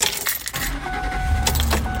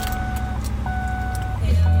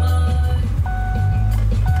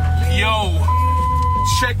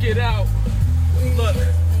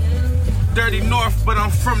dirty north, but I'm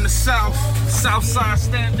from the south. South side,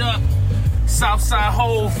 stand up. South side,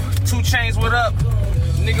 Hove. 2 Chainz, what up?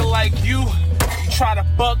 Nigga like you try to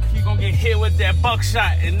buck, you gonna get hit with that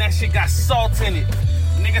buckshot, and that shit got salt in it.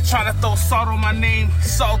 Nigga try to throw salt on my name,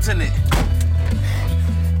 salt in it.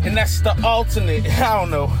 And that's the alternate. I don't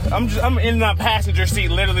know. I'm in my passenger seat,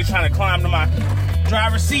 literally trying to climb to my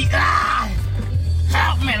driver's seat. Ah!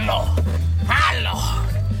 Help me, Lord. Hello.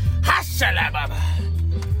 Hashala Baba.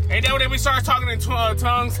 Ain't that when we start talking in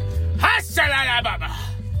tongues? Hashala Baba.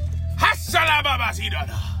 Hashala Baba.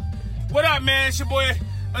 What up, man? It's your boy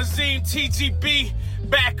Azim TGB.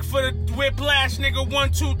 Back for the whiplash, nigga.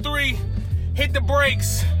 1, 2, 3. Hit the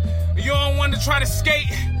brakes. You don't want to try to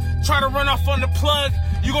skate, try to run off on the plug.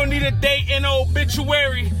 You gonna need a date in the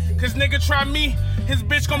obituary. Cause nigga try me, his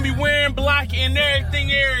bitch gonna be wearing black and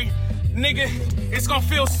everything airy. Nigga, it's gonna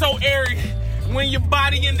feel so airy when your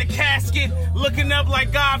body in the casket looking up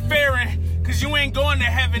like God fearing. Cause you ain't going to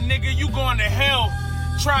heaven, nigga, you going to hell.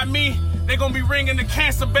 Try me, they gonna be ringing the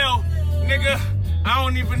cancer bell. Nigga, I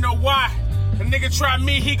don't even know why. A nigga try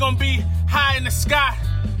me, he gonna be high in the sky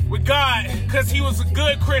with God, cause he was a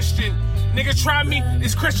good Christian. Nigga try me,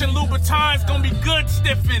 this Christian Louboutin's gonna be good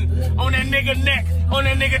stiffing on that nigga neck, on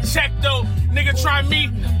that nigga check though. Nigga try me,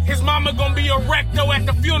 his mama gonna be erect though at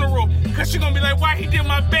the funeral, cause she gonna be like, why he did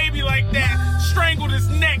my baby like that? Strangled his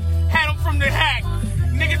neck, had him from the hack.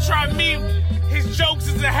 Nigga try me, his jokes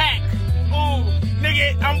is a hack. Ooh,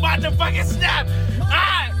 nigga, I'm about to fucking snap.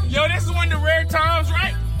 Yo, this is one of the rare times,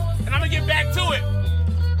 right? And I'm gonna get back to it.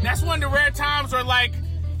 That's one of the rare times where like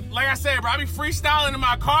I said, bro, I be freestyling in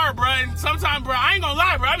my car, bro, and sometimes, bro, I ain't gonna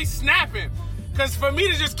lie, bro, I be snapping. Cause for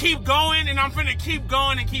me to just keep going, and I'm finna keep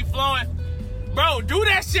going and keep flowing, bro, do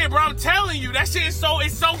that shit, bro, I'm telling you, that shit is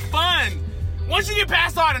it's so fun. Once you get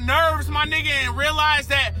past all the nerves, my nigga, and realize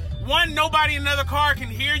that, one, nobody in another car can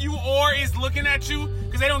hear you or is looking at you,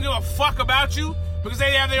 cause they don't give a fuck about you, because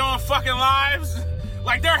they have their own fucking lives.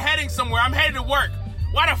 Like, they're heading somewhere, I'm headed to work.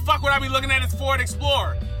 Why the fuck would I be looking at this Ford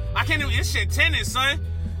Explorer? I can't do this shit tinted, son.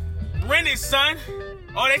 Rented, son.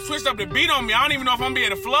 Oh, they switched up the beat on me. I don't even know if I'm be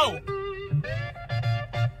able to flow.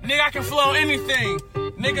 Nigga, I can flow anything.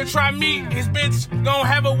 Nigga, try me. His bitch gon'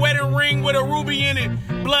 have a wedding ring with a ruby in it.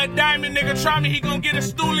 Blood diamond, nigga, try me. He gon' get a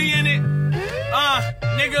stoolie in it.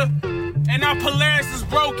 Nigga. And our Polaris is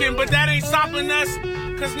broken, but that ain't stopping us.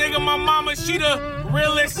 Cause, nigga, my mama, she the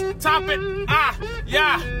realest topic.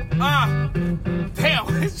 Damn.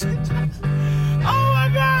 Oh, my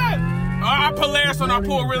God. Our Polaris on our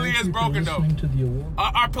pool really is broken, though.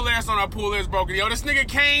 Our Polaris on our pool is broken. Yo, this nigga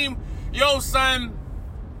came. Yo, son.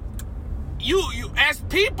 You, as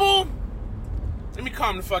people. Let me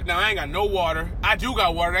calm the fuck down. I ain't got no water. I do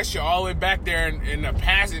got water. That shit all the way back there in the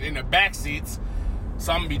passage, in the back seats.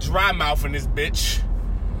 So I'm gonna be dry mouthing this bitch.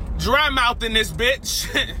 Dry mouthing this bitch.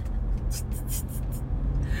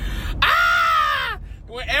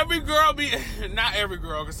 When every girl be. Not every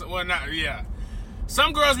girl. Well, not. Yeah.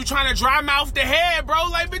 Some girls be trying to dry mouth their head, bro.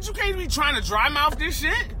 Like, bitch, you can't be trying to dry mouth this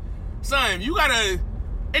shit. Son, you gotta...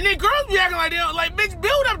 And then girls be acting like they don't... Like, bitch,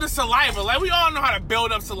 build up the saliva. Like, we all know how to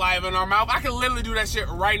build up saliva in our mouth. I can literally do that shit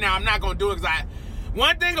right now. I'm not gonna do it because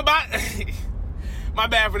One thing about... My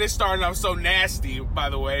bad for this starting off so nasty, by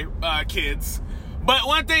the way, kids. But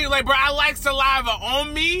one thing, like, bro, I like saliva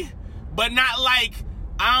on me, but not like...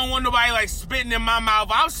 I don't want nobody, like, spitting in my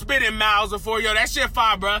mouth. I've spit in mouths before, yo. That shit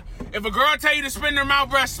fine, bro. If a girl tell you to spit in her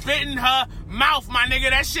mouth, bro, spit in her mouth, my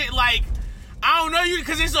nigga. That shit, like, I don't know you,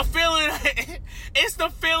 because it's a feeling. It's the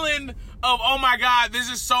feeling of, oh, my God,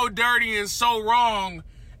 this is so dirty and so wrong.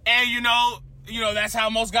 And, you know, that's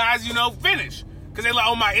how most guys, finish. Because they like,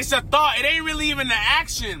 oh, my, it's a thought. It ain't really even the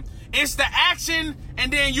action. It's the action,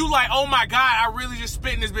 and then you like, oh, my God, I really just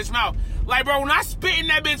spit in this bitch mouth. Like, bro, when I spit in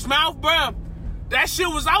that bitch mouth, bro, that shit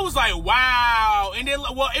I was like, wow. And then,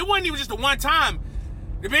 well, it wasn't even just the one time.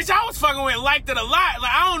 The bitch I was fucking with liked it a lot.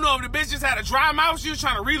 Like, I don't know if the bitch just had a dry mouth. She was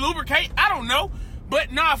trying to re-lubricate. I don't know.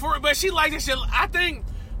 But nah, but she liked this shit. I think,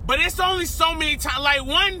 but it's only so many times. Like,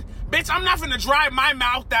 one, bitch, I'm not finna dry my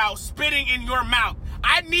mouth out spitting in your mouth.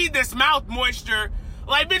 I need this mouth moisture.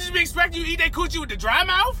 Like, bitches be expecting you to eat that coochie with the dry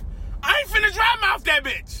mouth? I ain't finna dry mouth that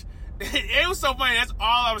bitch. It was so funny. That's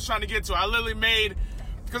all I was trying to get to. I literally made...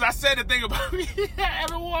 Because I said the thing about me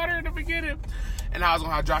having water in the beginning. And I was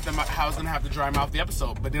going to have to dry mouth the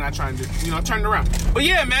episode. But then I tried to, turn it around. But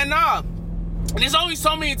yeah, man, nah. And there's only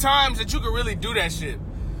so many times that you can really do that shit.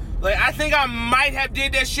 Like, I think I might have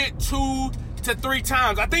did that shit 2 to 3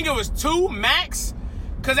 times. I think it was 2 max.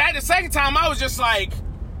 Because at the second time, I was just like,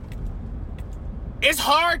 it's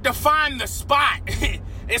hard to find the spot.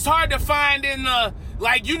 It's hard to find in the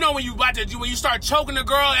Like, you know when you start choking the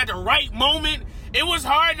girl at the right moment, it was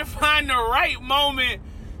hard to find the right moment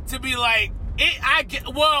to be like, I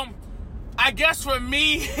guess for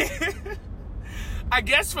me,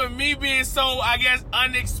 being so,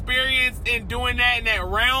 unexperienced in doing that in that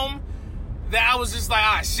realm, that I was just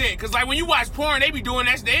like, shit. Because, like, when you watch porn, they be doing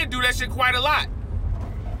that, they do that shit quite a lot.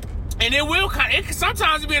 And it will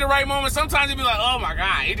sometimes it be in the right moment, sometimes it be like, oh my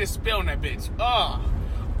God, he just spilled on that bitch. Oh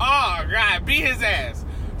God, beat his ass.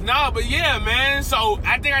 No, but yeah, man. So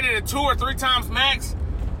I think I did it 2 or 3 times max.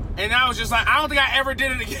 And I was just like, I don't think I ever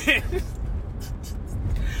did it again.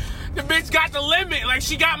 The bitch got the limit. Like,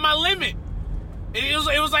 she got my limit. It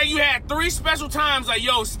was like you had 3 special times, like,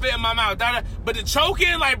 yo, spit in my mouth. But the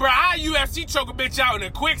choking, like, bro, I UFC choke a bitch out in a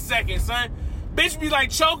quick second, son. Bitch be like,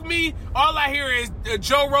 choke me. All I hear is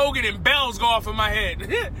Joe Rogan and bells go off in my head.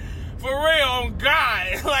 For real, on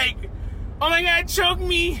God. Like, oh my God, choke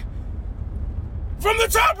me from the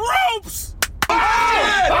top ropes.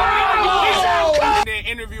 And then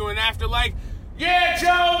interviewing after, like, yeah,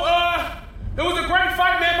 Joe, it was a great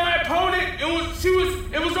fight, man. My opponent, it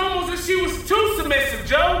was almost as she was too submissive,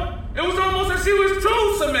 Joe. It was almost as she was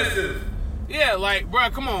too submissive. Yeah, like, bro,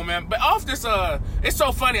 come on, man. But off this, it's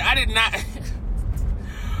so funny. I did not.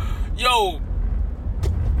 Yo,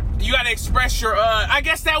 you gotta express your, I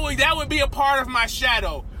guess that would be a part of my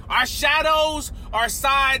shadow. Our shadows are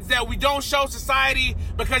sides that we don't show society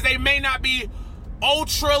because they may not be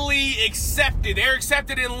ultrally accepted. They're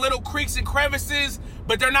accepted in little creeks and crevices,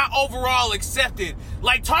 but they're not overall accepted.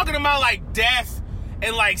 Like, talking about, like, death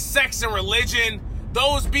and, like, sex and religion,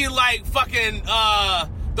 those be, like, fucking,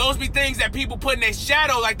 those be things that people put in their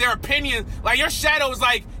shadow, like their opinion. Like, your shadow is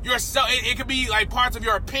like yourself. It could be like parts of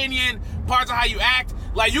your opinion, parts of how you act.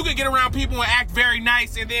 Like, you could get around people and act very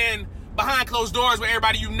nice, and then behind closed doors with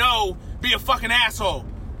everybody you know, be a fucking asshole.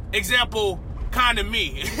 Example, kind of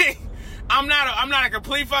me. I'm not a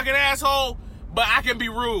complete fucking asshole, but I can be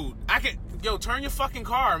rude. Yo, turn your fucking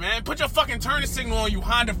car, man. Put your fucking turn signal on, you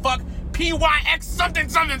Honda fuck. PYX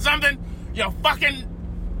something. Yo, fucking,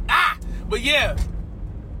 But yeah.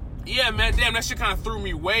 Yeah, man, damn, that shit kind of threw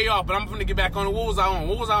me way off, but I'm gonna get back on it. What was I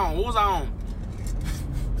on?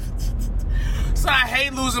 So I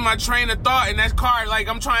hate losing my train of thought in that car. Like,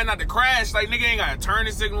 I'm trying not to crash. Like, nigga ain't got a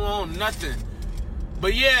turning signal on, nothing.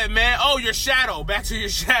 But yeah, man. Oh, your shadow. Back to your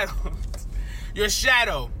shadow. Your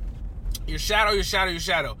shadow. Your shadow is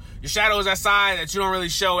that side that you don't really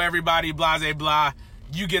show everybody, blah, blah, blah.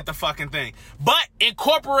 You get the fucking thing. But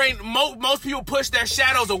incorporate, most people push their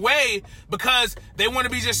shadows away because they want to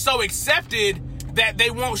be just so accepted that they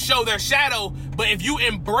won't show their shadow. But if you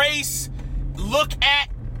embrace, look at,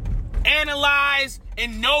 analyze,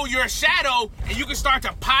 and know your shadow, and you can start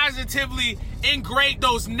to positively integrate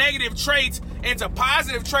those negative traits into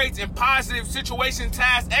positive traits and positive situation,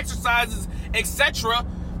 tasks, exercises, etc.,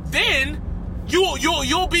 then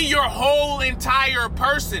you'll be your whole entire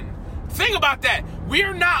person. Think about that.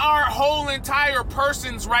 We're not our whole entire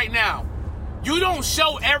persons right now. You don't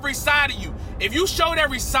show every side of you. If you showed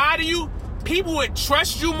every side of you, people would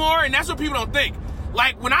trust you more, and that's what people don't think.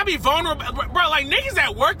 Like, when I be vulnerable, bro, like, niggas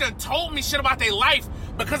at work done told me shit about their life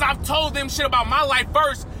because I've told them shit about my life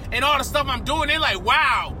first and all the stuff I'm doing. They're like,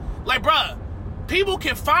 wow. Like, bro, people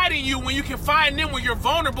confide in you when you confide in them when you're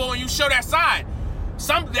vulnerable and you show that side.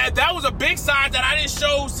 That was a big side that I didn't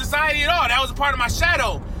show society at all. That was a part of my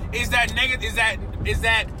shadow. Is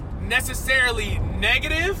that necessarily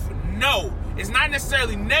negative? No, it's not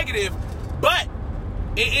necessarily negative, but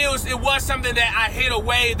it was something that I hid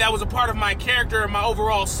away that was a part of my character and my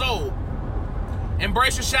overall soul.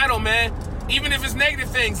 Embrace your shadow, man. Even if it's negative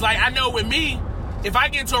things. Like, I know with me, if I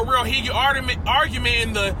get into a real heated argument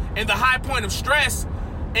in the high point of stress,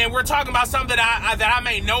 and we're talking about something that I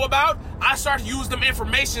may know about, I start to use them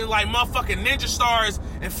information like motherfucking ninja stars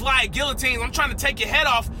and fly guillotines. I'm trying to take your head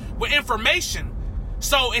off with information.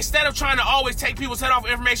 So instead of trying to always take people's head off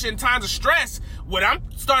with information in times of stress, what I'm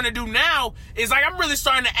starting to do now is, like, I'm really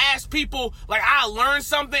starting to ask people, like, I learn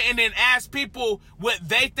something and then ask people what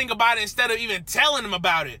they think about it instead of even telling them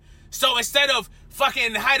about it. So instead of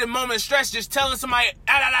fucking height of moment of stress, just telling somebody,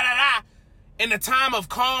 in the time of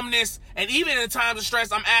calmness and even in the times of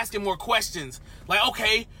stress, I'm asking more questions. Like,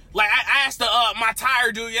 okay, like I asked my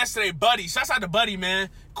tire dude yesterday, Buddy. Shouts out to Buddy, man.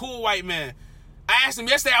 Cool white man. I asked him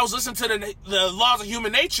yesterday, I was listening to the laws of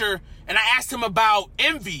human nature, and I asked him about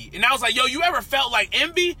envy. And I was like, yo, you ever felt like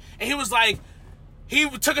envy? And he was like, he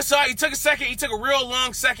took a real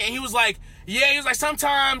long second. And he was like,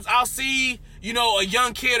 sometimes I'll see, a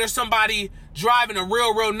young kid or somebody driving a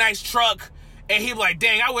real nice truck. And he was like,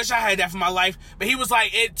 dang, I wish I had that for my life. But he was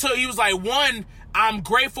like, one, I'm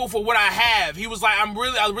grateful for what I have. He was like, I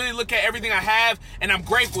really look at everything I have, and I'm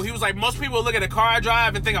grateful. He was like, most people look at the car I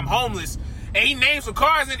drive and think I'm homeless. And he named some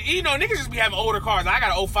cars, and you know, niggas just be having older cars. I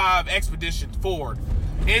got an 05 Expedition Ford.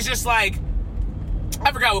 And it's just like,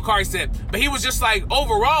 I forgot what car he said, but he was just like,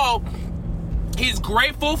 overall, he's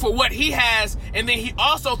grateful for what he has, and then he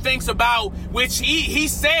also thinks about, which he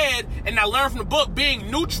said, and I learned from the book,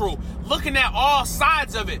 being neutral, looking at all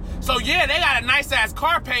sides of it. So yeah, they got a nice-ass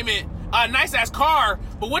car payment, a nice-ass car,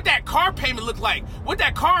 but what that car payment look like? What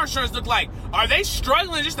that car insurance look like? Are they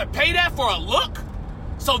struggling just to pay that for a look?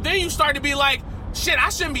 So then you start to be like, shit, I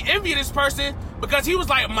shouldn't be envying this person, because he was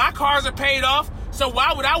like, my cars are paid off, so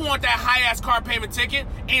why would I want that high-ass car payment ticket,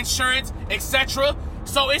 insurance, etc.?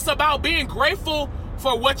 So it's about being grateful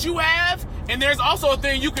for what you have, and there's also a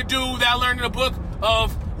thing you could do that I learned in the book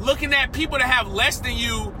of looking at people that have less than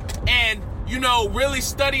you and, you know, really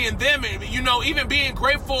studying them, and, you know, even being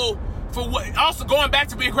grateful for what, also going back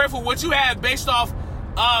to being grateful for what you have based off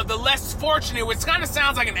the less fortunate, which kind of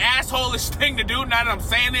sounds like an asshole-ish thing to do now that I'm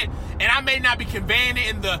saying it, and I may not be conveying it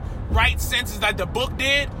in the right senses that the book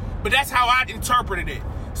did, but that's how I interpreted it.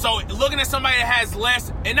 So looking at somebody that has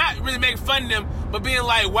less, and not really making fun of them, but being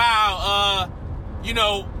like, wow, you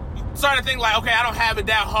know, starting to think like, okay, I don't have it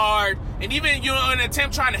that hard. And even, you know, in an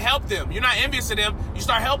attempt trying to help them, you're not envious of them, you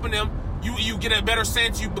start helping them, you get a better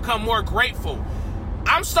sense, you become more grateful.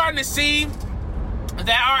 I'm starting to see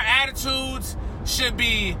that our attitudes should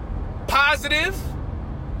be positive,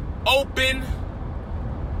 open,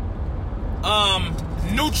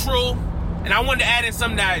 neutral, and I wanted to add in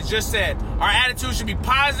something that I just said. Our attitude should be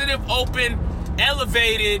positive, open,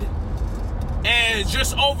 elevated, and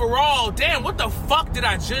just overall, damn, what the fuck did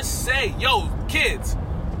I just say? Yo, kids,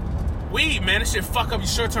 weed, man, this shit fuck up your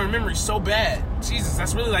short-term memory so bad. Jesus,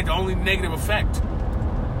 that's really like the only negative effect.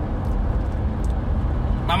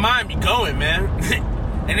 My mind be going, man.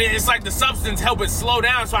 And it's like the substance help it slow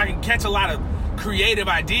down so I can catch a lot of creative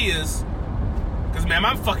ideas. Because, man,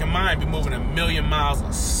 my fucking mind be moving 1,000,000 miles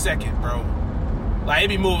a second, bro. Like, it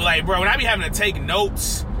be moving, like, bro, when I be having to take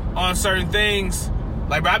notes on certain things,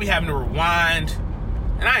 like, bro, I be having to rewind.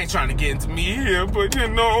 And I ain't trying to get into me here, but, you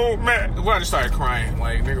know, man. Well, I just started crying.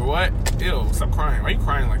 Like, nigga, what? Ew, stop crying. Why you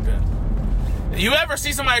crying like that? You ever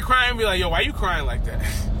see somebody crying and be like, yo, why you crying like that?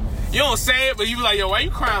 You don't say it, but you be like, yo, why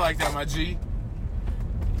you crying like that, my G?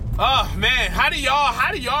 Oh, man, how do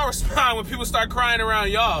y'all respond when people start crying around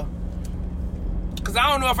y'all? Because I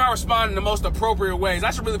don't know if I respond in the most appropriate ways.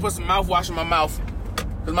 I should really put some mouthwash in my mouth.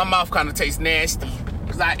 Because my mouth kind of tastes nasty.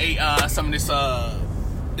 Because I ate some of this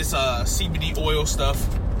CBD oil stuff.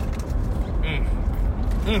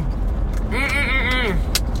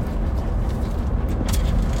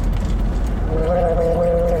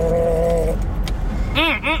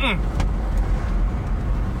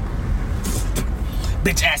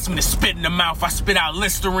 Bitch asked me to spit in the mouth. I spit out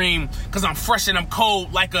Listerine because I'm fresh and I'm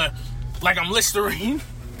cold like I'm Listerine.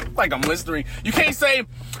 Like I'm Listerine. You can't say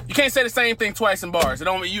the same thing twice in bars. It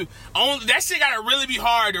don't that shit gotta really be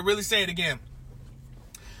hard to really say it again.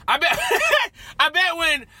 I bet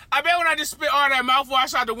when I just spit all that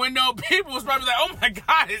mouthwash out the window, people was probably like, oh my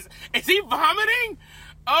God, is he vomiting?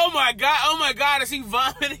 Oh my God, is he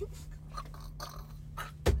vomiting?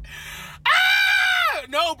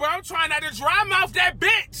 No, bro, I'm trying not to dry mouth that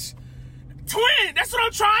bitch. Twin, that's what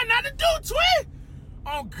I'm trying not to do, twin.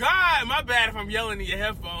 Oh, God, my bad if I'm yelling in your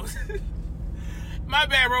headphones. My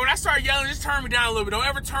bad, bro. When I start yelling, just turn me down a little bit. Don't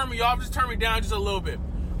ever turn me off. Just turn me down just a little bit.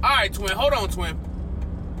 All right, twin. Hold on, twin.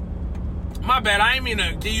 My bad. I ain't mean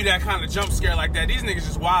to give you that kind of jump scare like that. These niggas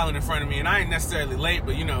just wilding in front of me, and I ain't necessarily late,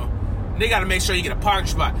 but, you know, they got to make sure you get a parking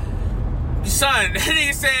spot. Son, that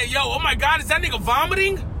nigga said, yo, oh, my God, is that nigga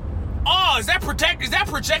vomiting? Oh, is that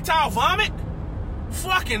projectile vomit?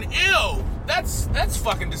 Fucking ill. That's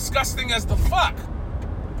fucking disgusting as the fuck.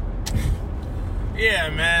 Yeah,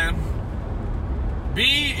 man.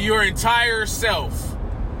 Be your entire self.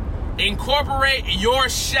 Incorporate your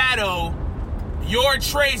shadow, your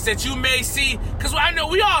traits that you may see. Because I know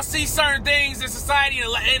we all see certain things in society.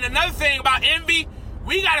 And another thing about envy,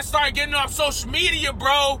 we got to start getting off social media,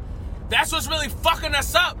 bro. That's what's really fucking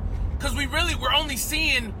us up. Because we're only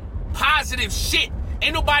seeing positive shit.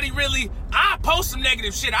 Ain't nobody really, I post some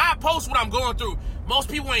negative shit. I post what I'm going through. Most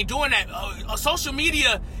people ain't doing that. Social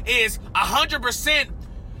media is 100%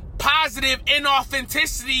 positive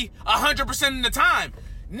inauthenticity 100% of the time.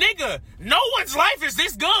 Nigga, no one's life is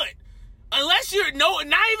this good. Unless you're,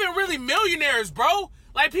 not even really millionaires, bro.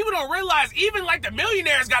 Like, people don't realize, even like the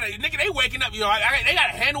millionaires they waking up, you know, they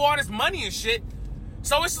gotta handle all this money and shit.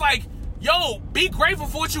 So it's like, yo, be grateful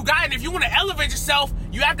for what you got. And if you want to elevate yourself,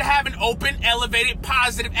 you have to have an open, elevated,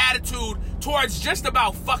 positive attitude towards just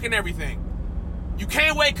about fucking everything. You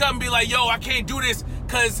can't wake up and be like, yo, I can't do this.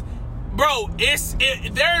 Because, bro, there's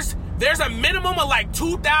a minimum of like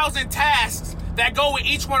 2,000 tasks that go with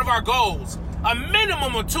each one of our goals. A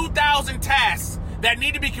minimum of 2,000 tasks that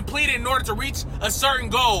need to be completed in order to reach a certain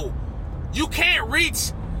goal. You can't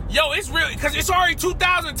reach, it's really, because it's already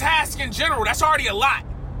 2,000 tasks in general. That's already a lot.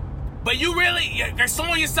 But you're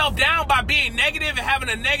slowing yourself down by being negative and having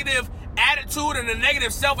a negative attitude and a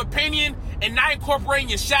negative self-opinion and not incorporating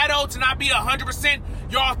your shadow to not be 100%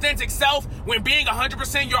 your authentic self, when being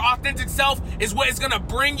 100% your authentic self is what is going to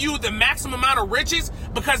bring you the maximum amount of riches,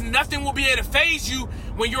 because nothing will be able to faze you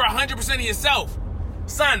when you're 100% of yourself.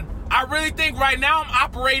 Son, I really think right now I'm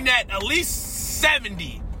operating at least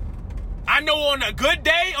 70. I know on a good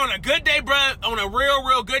day, bro, on a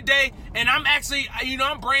real good day, and I'm actually,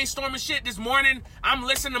 I'm brainstorming shit this morning. I'm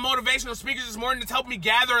listening to motivational speakers this morning to help me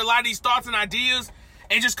gather a lot of these thoughts and ideas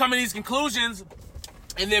and just come to these conclusions.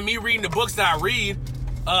 And then me reading the books that I read,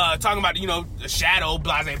 talking about, the shadow,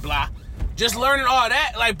 blah, blah, blah. Just learning all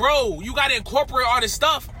that. Like, bro, you got to incorporate all this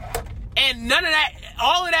stuff. And none of that,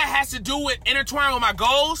 all of that has to do with intertwining with my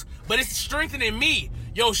goals, but it's strengthening me.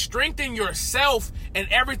 Yo, strengthen yourself and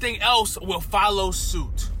everything else will follow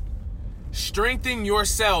suit. Strengthen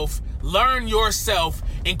yourself, learn yourself,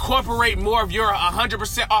 incorporate more of your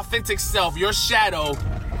 100% authentic self, your shadow,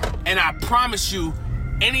 and I promise you,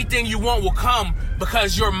 anything you want will come,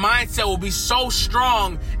 because your mindset will be so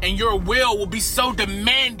strong and your will will be so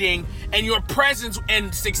demanding, and your presence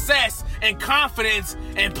and success and confidence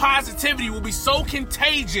and positivity will be so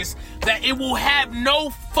contagious that it will have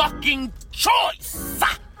no fucking choice.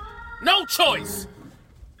 No choice.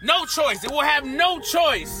 No choice. It will have no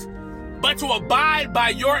choice but to abide by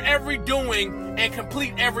your every doing and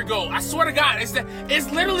complete every goal. I swear to God,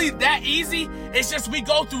 it's literally that easy. It's just we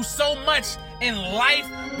go through so much in life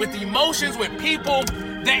with emotions, with people,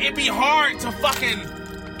 that it'd be hard to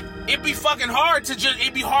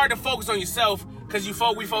focus on yourself, because we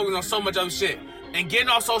focus on so much other shit. And getting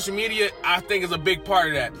off social media, I think, is a big part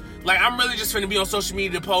of that. Like, I'm really just finna be on social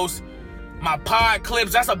media to post my pod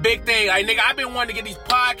clips. That's a big thing. Like, nigga, I've been wanting to get these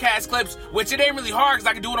podcast clips, which it ain't really hard because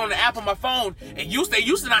I can do it on the app on my phone. They used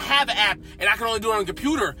to not have an app, and I can only do it on the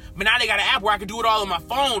computer. But now they got an app where I can do it all on my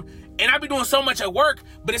phone. And I be doing so much at work,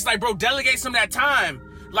 but it's like, bro, delegate some of that time.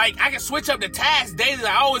 Like, I can switch up the tasks daily.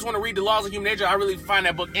 I always want to read The Laws of Human Nature. I really find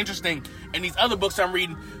that book interesting, and these other books I'm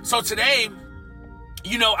reading. So today,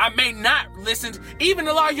 I may not listen. Even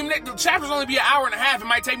The Law of Human Nature, the chapters only be an hour and a half. It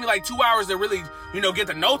might take me like 2 hours to really, get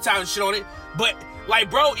the notes out and shit on it. But, like,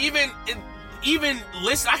 bro, even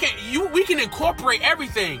listen, we can incorporate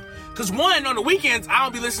everything. Because one, on the weekends, I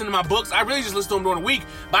don't be listening to my books. I really just listen to them during the week.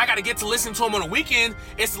 But I got to get to listen to them on the weekend.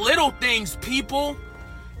 It's little things, people.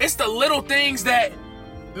 It's the little things that,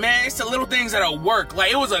 it's the little things that'll work.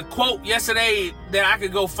 Like, it was a quote yesterday that I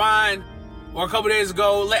could go find, or a couple days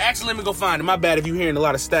ago. Let me go find it. My bad if you're hearing a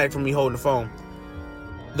lot of static from me holding the phone.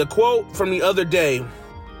 The quote from the other day.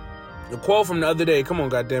 Come on,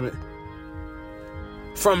 goddammit.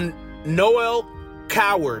 From Noel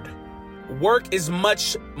Coward. Work is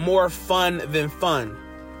much more fun than fun.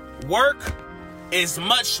 Work is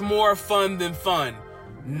much more fun than fun.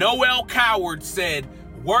 Noel Coward said,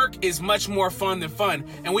 work is much more fun than fun.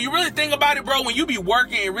 And when you really think about it, bro, when you be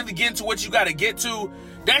working and really get to what you got to get to,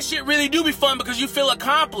 that shit really do be fun, because you feel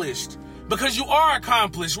accomplished. Because you are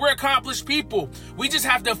accomplished. We're accomplished people. We just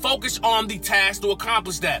have to focus on the task to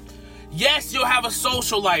accomplish that. Yes, you'll have a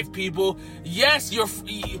social life, people. Yes,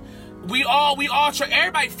 we all try,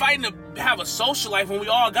 everybody fighting to have a social life when we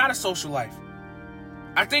all got a social life.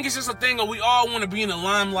 I think it's just a thing that we all want to be in the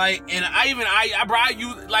limelight. And I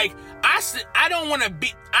don't want to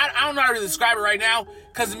be, I don't know how to really describe it right now,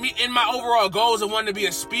 because in my overall goals, I wanted to be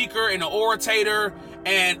a speaker and an orator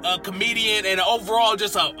and a comedian and overall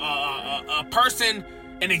just a person,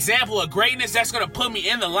 an example of greatness that's going to put me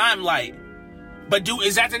in the limelight. But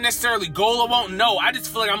is that the necessarily goal? I won't know. I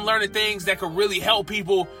just feel like I'm learning things that could really help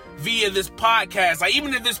people via this podcast. Like,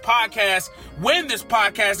 even if this podcast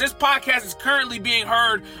is currently being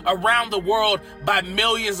heard around the world by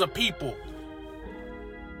millions of people.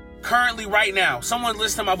 Currently, right now. Someone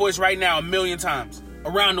listening to my voice right now 1 million times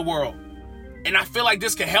around the world. And I feel like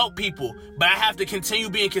this can help people, but I have to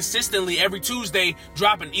continue being consistently every Tuesday,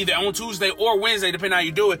 dropping either on Tuesday or Wednesday, depending on how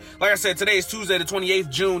you do it. Like I said, today is Tuesday, the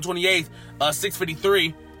 28th, June 28th,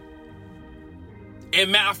 6:53.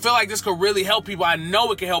 And man, I feel like this could really help people. I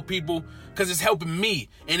know it can help people because it's helping me.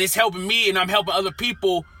 And it's helping me, and I'm helping other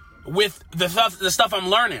people with the stuff I'm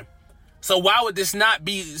learning. So why would this not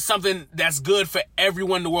be something that's good for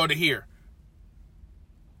everyone in the world to hear?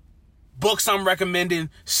 Books I'm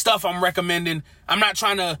recommending, stuff I'm recommending. I'm not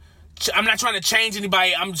trying to change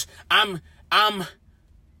anybody. I'm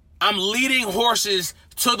leading horses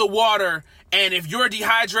to the water, and if you're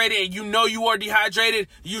dehydrated and you know you are dehydrated,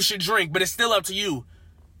 you should drink, but it's still up to you.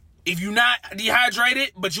 If you're not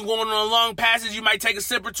dehydrated, but you're going on a long passage, you might take a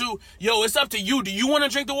sip or two. Yo, it's up to you. Do you want to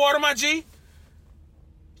drink the water, my G?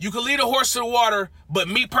 You can lead a horse to the water, but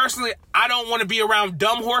me personally, I don't want to be around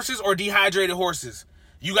dumb horses or dehydrated horses.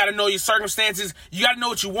 You got to know your circumstances. You got to know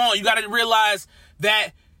what you want. You got to realize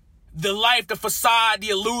that the life, the facade, the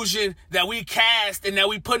illusion that we cast and that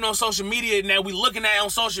we put on social media and that we looking at on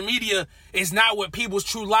social media is not what people's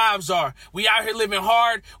true lives are. We out here living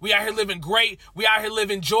hard. We out here living great. We out here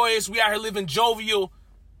living joyous. We out here living jovial.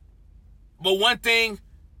 But one thing,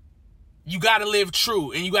 you got to live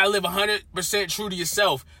true, and you got to live 100% true to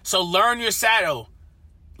yourself. So learn your shadow.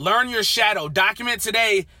 Learn your shadow. Document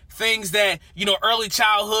today things that, early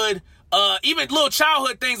childhood, even little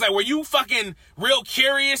childhood things like were you fucking real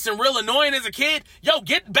curious and real annoying as a kid? Yo,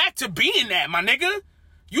 get back to being that, my nigga.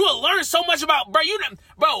 You will learn so much about,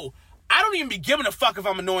 bro, I don't even be giving a fuck if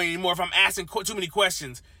I'm annoying anymore, if I'm asking too many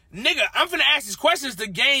questions. Nigga, I'm finna ask these questions to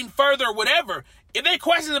gain further whatever. If they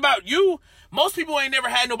questions about you, most people ain't never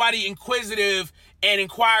had nobody inquisitive and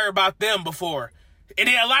inquire about them before. And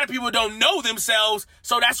then a lot of people don't know themselves,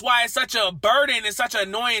 so that's why it's such a burden and such an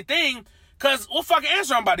annoying thing, because what fucking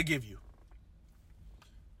answer I'm about to give you?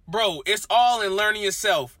 Bro, it's all in learning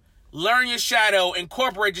yourself. Learn your shadow,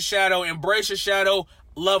 incorporate your shadow, embrace your shadow,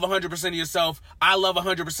 love 100% of yourself. I love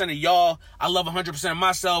 100% of y'all. I love 100% of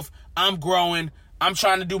myself. I'm growing. I'm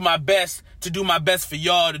trying to do my best for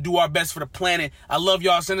y'all, to do our best for the planet. I love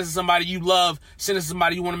y'all. Send this to somebody you love. Send this to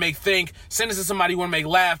somebody you want to make think. Send this to somebody you want to make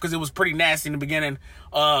laugh, because it was pretty nasty in the beginning.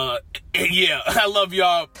 Yeah, I love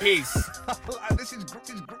y'all. Peace. This is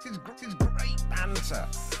great banter.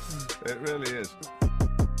 It really is.